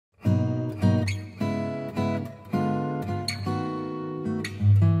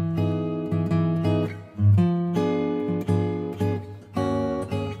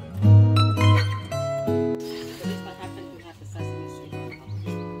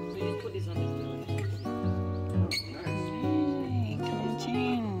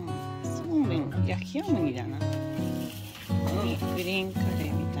塩麦だな。にグリーンカレ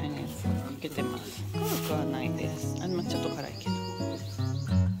ーみたいなやつをかけてます。辛くはないです。ちょっと辛いけど。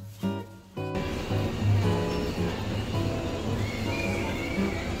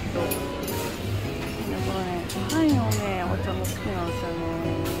パンをね、お茶も好きなんですよね。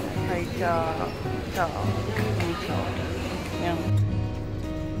はい、じゃあ、よいしょ。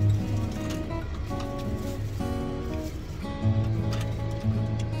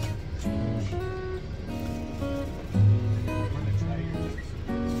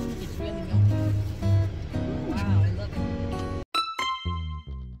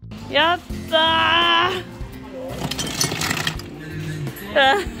やった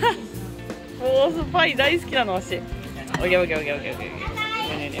ーもうスパイ大好きなのわし。オッケーオッケーオッケーオッケーオッケー。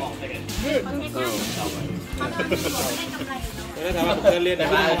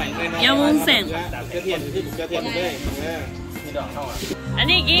ยำวุ้นเส้นอัน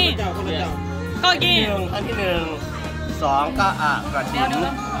นี้กินก็กินอันที่1 2ก็กระดิ่ง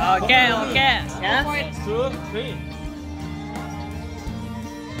โอเคโอเคนะ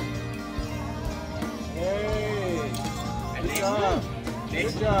Good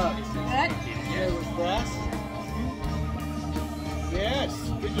job. Yes,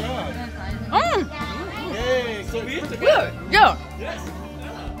 good job. Hey, so good. Good. Yeah. Yes.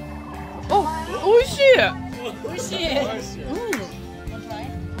 お、美味しい。美味しい。美味しい。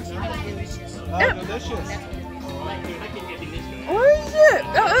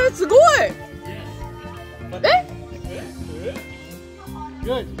すごい。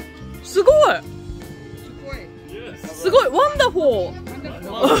Good. すごい。すごい。ワンダフォー。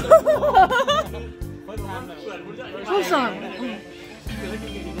そうさん。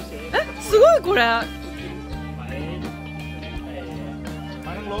すごいこれ。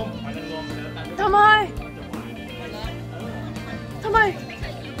ทำไม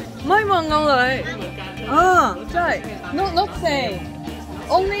ไม่เหมือนกันเลยใช่ not same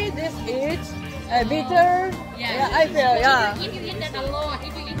only this is bitter yeah I feel yeah if you eat that alone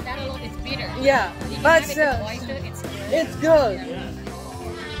it's bitter yeah but it's good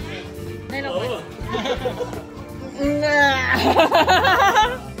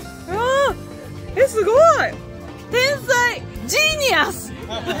すごい天才ジーニアスすご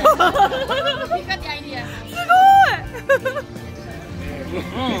い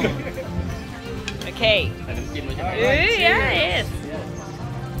Okay yes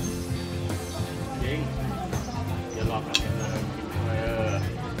เดี๋ยวรอกลับกันนะ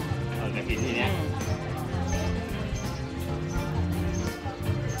กระถิ่นทีเนี้ย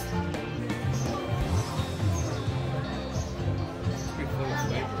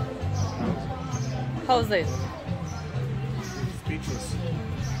How's it? Speechless.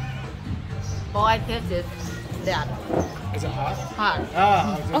 Oh, I tasted that. Is it hot? Hot. It's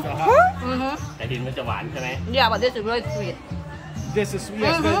hot. กระถิ่นมันจะหวานใช่ไหม Yeah, but this is really sweet. This is sweet.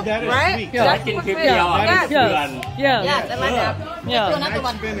 Yes, that is Right? sweet. ถ้ากินคลิปเดียวเดือน Yeah. yeah that's right Yeah. another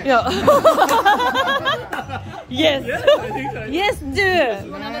one Yeah. Yes. I think so. Yes, do.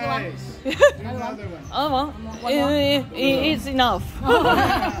 another one Another one. It's enough.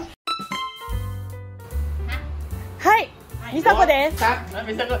 はい、みさこです。ครับ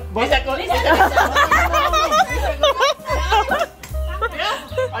มิซาโกย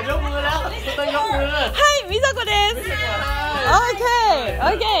กมือแล้วต้องยกมือはい、みさこです。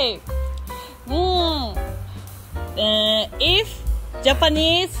Okay. If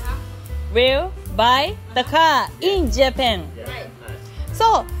Japanese will buy the car in Japan,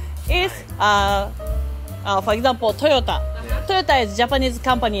 so it's for example Toyota is Japanese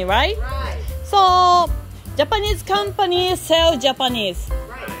company, right? So Japanese company sell Japanese.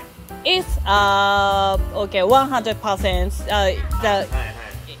 It's okay 100%.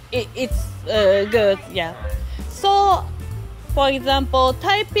 It's good, yeah. So for example,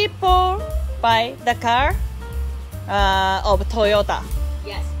 Thai people buy the car of Toyota.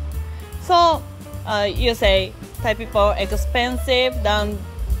 yes So you say Thai people expensive than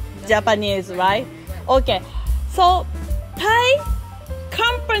Japanese, right? Okay. So Thai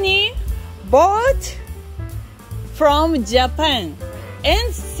company bought from Japan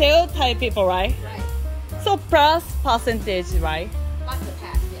and sell Thai people, right? So plus percentage, right? plus the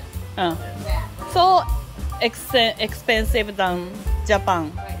tax yeah So expensive than Japan.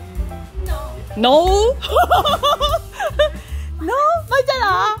 no No? No? 맞잖아.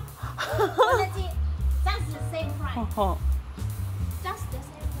 that's the same price just the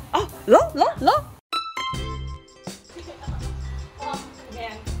same price 러?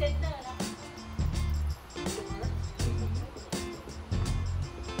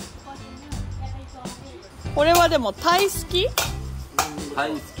これはでもタイ好き？タ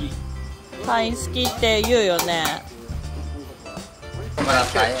イ好きタイ好きって言うよね。มา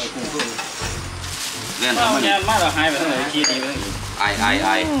ใส่กุ้งกุ้งเรื่อง มา ทำมัน เนี่ยมาเราหายไปทางไหนทีดีไปทางไหน ไอ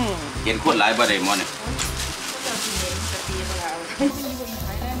เห็นคนหลายบ่ได้หมอเนี่ย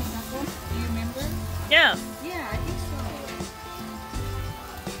Yeah.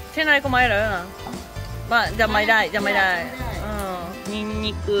ที่ไหนก็ไม่เลยนะまあじゃไม่ได้じゃไม่ได้ニンニ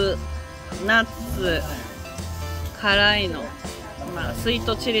クナッツ辛いのまあスイー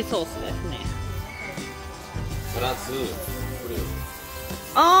トチリソースですね。プラス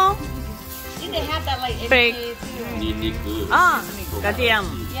あ They have that like ーフェイク ニンニクあーガティアン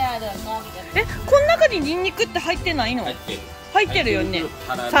yeah, the garlic. この中にニンニクって入ってないの？入ってる入ってるよね。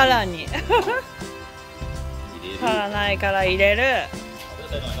さらに足らないから入れる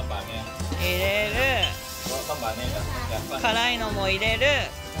入れる辛いのも入れる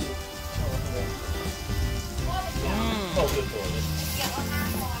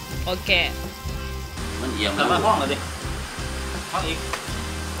オッケー มันเอี่ยม กลับมาห้องเลยดิห้องอีก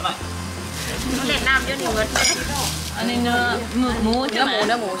หน่อย เล่นน้ำเยอะหนึ่งเงิน อันนี้เนื้อหมูใช่ไหมเ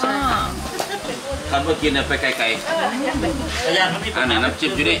นื้อหมูใช่ไหม คันเมื่อกินเนี่ยไปไกล แต่ยังมันมี ๆอันไหนน้ำจิ้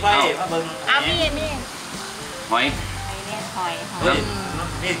มอยู่ดิ ไฟ เอา มาเบิ่ง มี หอย หอย เฮ้ย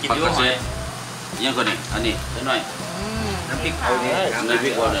นี่กิน ผัก อยู่ กระเจี๊ยบยังคนนี้อันนี้นิดหน่อย น้ำพริกเอาเนี่ย น้ำพริ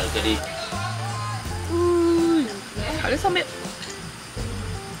กอ่อนเลยก็ดี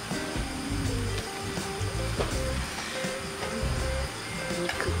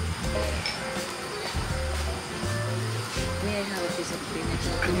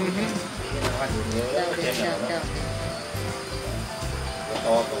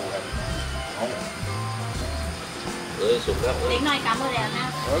春雨สุกแล้ว เล็กน้อยกำมือแล้วนะ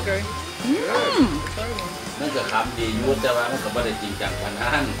Okay. นั่นก็คำดีอยู่แต่ว่ามันก็ไม่ได้จริงจังขนาด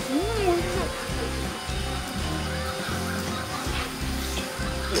นั้น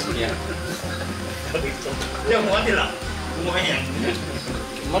เนี่ย เรื่องหัวที่หลังกูไม่เห็น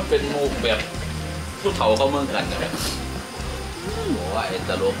มันเป็นหมูแบบผู้เฒ่าเขาเมืองกันนะบอกว่าไอ้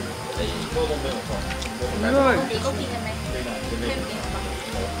ตลกไอ้ ปกติก็กินกันไหมไ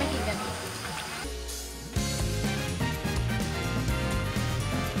ม่กินกัน